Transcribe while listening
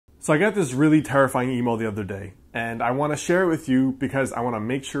So I got this really terrifying email the other day, and I want to share it with you because I want to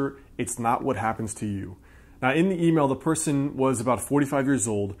make sure it's not what happens to you. Now, in the email, the person was about 45 years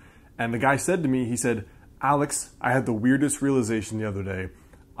old, and the guy said to me, he said, "Alex, I had the weirdest realization the other day.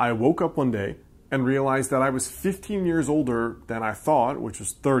 I woke up one day and realized that I was 15 years older than I thought, which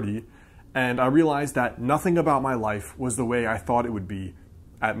was 30, and I realized that nothing about my life was the way I thought it would be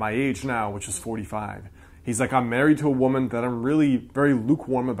at my age now, which is 45. He's like, I'm married to a woman that I'm really very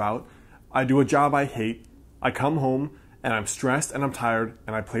lukewarm about. I do a job I hate. I come home and I'm stressed and I'm tired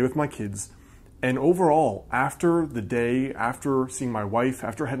and I play with my kids. And overall, after the day, after seeing my wife,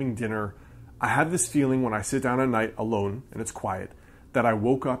 after having dinner, I have this feeling when I sit down at night alone and it's quiet that I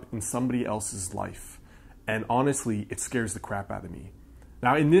woke up in somebody else's life. And honestly, it scares the crap out of me."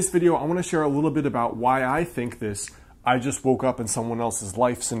 Now, in this video, I want to share a little bit about why I think this "I just woke up in someone else's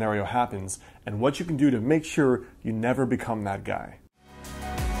life" scenario happens, and what you can do to make sure you never become that guy.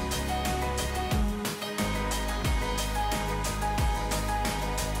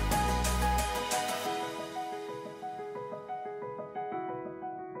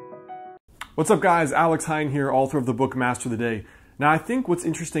 What's up, guys? Alex Hine here, author of the book Master the Day. Now, I think what's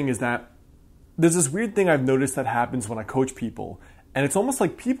interesting is that there's this weird thing I've noticed that happens when I coach people, and it's almost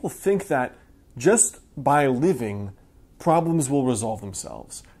like people think that just by living, problems will resolve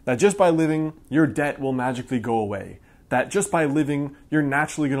themselves. That just by living, your debt will magically go away. That just by living, you're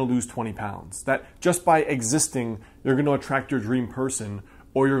naturally going to lose 20 pounds. That just by existing, you're going to attract your dream person,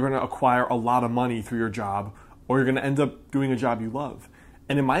 or you're going to acquire a lot of money through your job, or you're going to end up doing a job you love.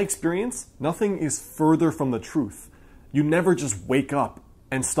 And in my experience, nothing is further from the truth. You never just wake up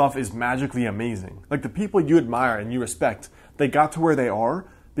and stuff is magically amazing. Like the people you admire and you respect, they got to where they are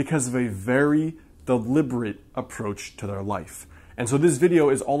because of a very deliberate approach to their life. And so this video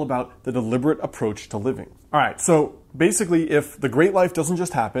is all about the deliberate approach to living. All right, so basically if the great life doesn't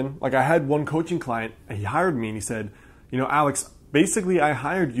just happen, like I had one coaching client and he hired me and he said, "Alex, basically I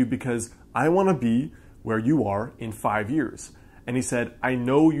hired you because I want to be where you are in 5 years. And he said, "I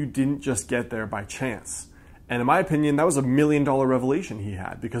know you didn't just get there by chance." And in my opinion, that was $1 million revelation he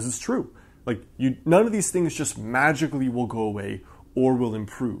had, because it's true. Like none of these things just magically will go away or will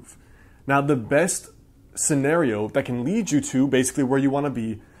improve. Now, the best scenario that can lead you to basically where you want to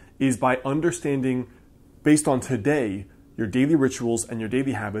be is by understanding, based on today, your daily rituals and your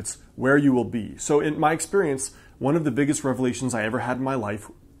daily habits, where you will be. So in my experience, one of the biggest revelations I ever had in my life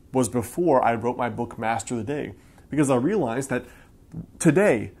was before I wrote my book, Master the Day, because I realized that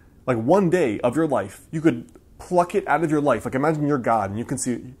today, like one day of your life, you could pluck it out of your life. Like imagine you're God and you can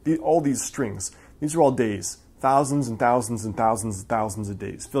see all these strings. These are all days. Thousands and thousands and thousands and thousands of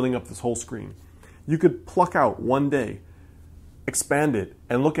days, filling up this whole screen. You could pluck out one day, expand it,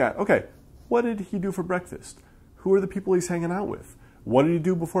 and look at, okay, what did he do for breakfast? Who are the people he's hanging out with? What did he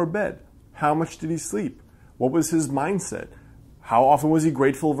do before bed? How much did he sleep? What was his mindset? How often was he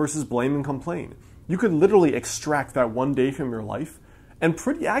grateful versus blame and complain? You could literally extract that one day from your life and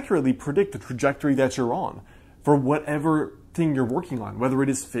pretty accurately predict the trajectory that you're on for whatever thing you're working on, whether it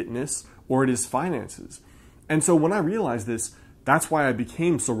is fitness or it is finances. And so when I realized this, that's why I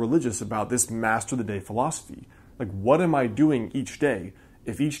became so religious about this Master the Day philosophy. Like, what am I doing each day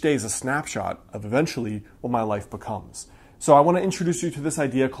if each day is a snapshot of eventually what my life becomes? So I want to introduce you to this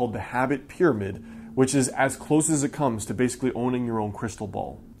idea called the habit pyramid, which is as close as it comes to basically owning your own crystal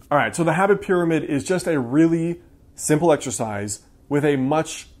ball. All right, so the habit pyramid is just a really simple exercise with a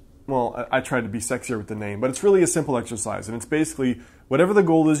much, well, I tried to be sexier with the name, but it's really a simple exercise. And it's basically whatever the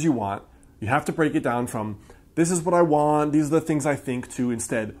goal is you want, you have to break it down from this is what I want, these are the things I think, to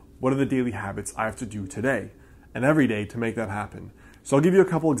instead, what are the daily habits I have to do today and every day to make that happen? So I'll give you a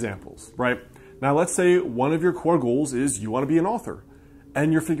couple examples, right? Now let's say one of your core goals is you want to be an author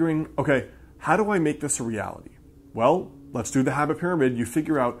and you're figuring, okay, how do I make this a reality? Well, let's do the habit pyramid. You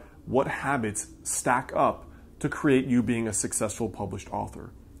figure out what habits stack up to create you being a successful published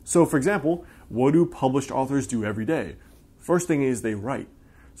author. So for example, what do published authors do every day? First thing is they write.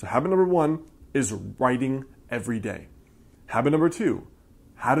 So habit number 1 is writing every day. Habit number 2,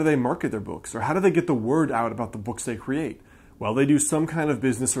 how do they market their books, or how do they get the word out about the books they create? Well, they do some kind of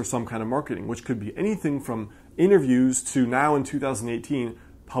business or some kind of marketing, which could be anything from interviews to now in 2018,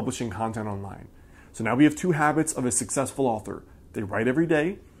 publishing content online. So now we have 2 habits of a successful author. They write every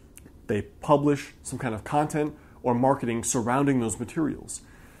day, they publish some kind of content or marketing surrounding those materials.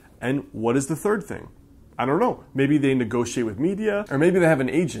 And what is the third thing? I don't know. Maybe they negotiate with media, or maybe they have an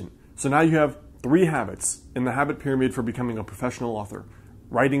agent. So now you have 3 habits in the habit pyramid for becoming a professional author.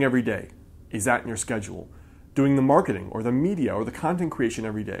 Writing every day. Is that in your schedule? Doing the marketing or the media or the content creation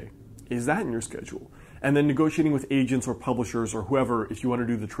every day. Is that in your schedule? and then negotiating with agents or publishers or whoever if you want to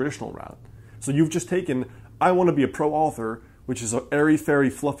do the traditional route. So you've just taken, I want to be a pro author, which is a airy-fairy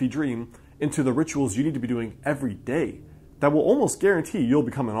fluffy dream, into the rituals you need to be doing every day. That will almost guarantee you'll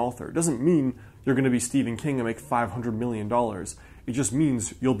become an author. It doesn't mean you're going to be Stephen King and make $500 million. It just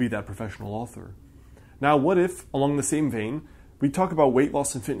means you'll be that professional author. Now, what if, along the same vein, we talk about weight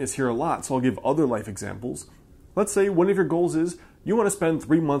loss and fitness here a lot, so I'll give other life examples. Let's say one of your goals is you want to spend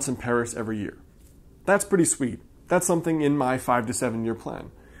 3 months in Paris every year. That's pretty sweet. That's something in my 5 to 7 year plan.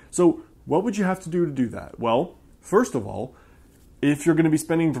 So what would you have to do that? Well, first of all, if you're going to be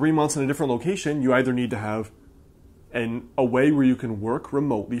spending 3 months in a different location, you either need to have a way where you can work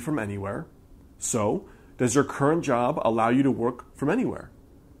remotely from anywhere. So, does your current job allow you to work from anywhere?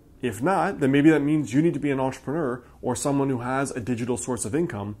 If not, then maybe that means you need to be an entrepreneur or someone who has a digital source of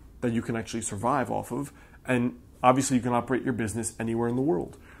income that you can actually survive off of. And obviously you can operate your business anywhere in the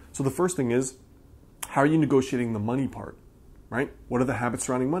world. So the first thing is, how are you negotiating the money part, right? What are the habits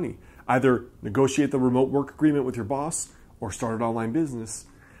surrounding money? Either negotiate the remote work agreement with your boss or start an online business.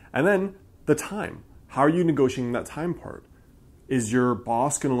 And then the time. How are you negotiating that time part? Is your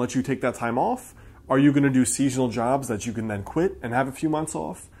boss going to let you take that time off? Are you going to do seasonal jobs that you can then quit and have a few months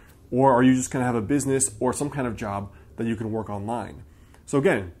off? Or are you just going to have a business or some kind of job that you can work online? So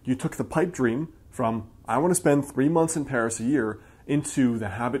again, you took the pipe dream from, I want to spend 3 months in Paris a year, into the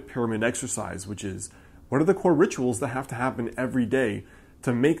habit pyramid exercise, which is, what are the core rituals that have to happen every day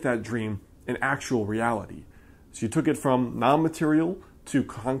to make that dream an actual reality? So you took it from non-material to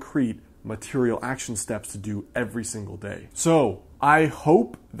concrete material action steps to do every single day. So I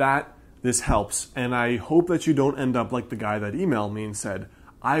hope that this helps, and I hope that you don't end up like the guy that emailed me and said,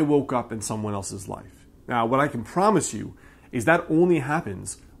 I woke up in someone else's life. Now, what I can promise you is that only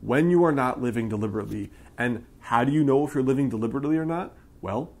happens when you are not living deliberately. And how do you know if you're living deliberately or not?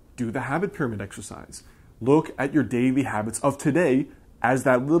 Well, do the habit pyramid exercise. Look at your daily habits of today as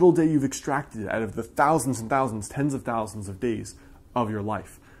that little day you've extracted out of the thousands and thousands, tens of thousands of days of your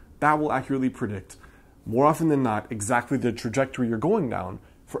life. That will accurately predict, more often than not, exactly the trajectory you're going down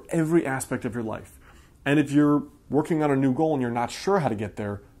for every aspect of your life. And if you're working on a new goal and you're not sure how to get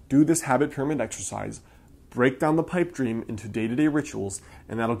there, do this habit pyramid exercise, break down the pipe dream into day-to-day rituals,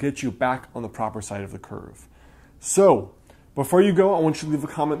 and that'll get you back on the proper side of the curve. So, before you go, I want you to leave a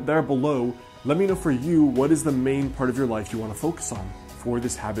comment there below. Let me know for you, what is the main part of your life you want to focus on for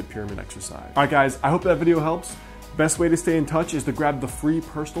this habit pyramid exercise. All right, guys, I hope that video helps. Best way to stay in touch is to grab the free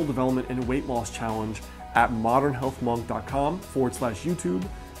personal development and weight loss challenge at modernhealthmonk.com/YouTube.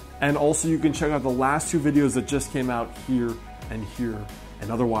 And also you can check out the last 2 videos that just came out here and here.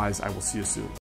 And otherwise, I will see you soon.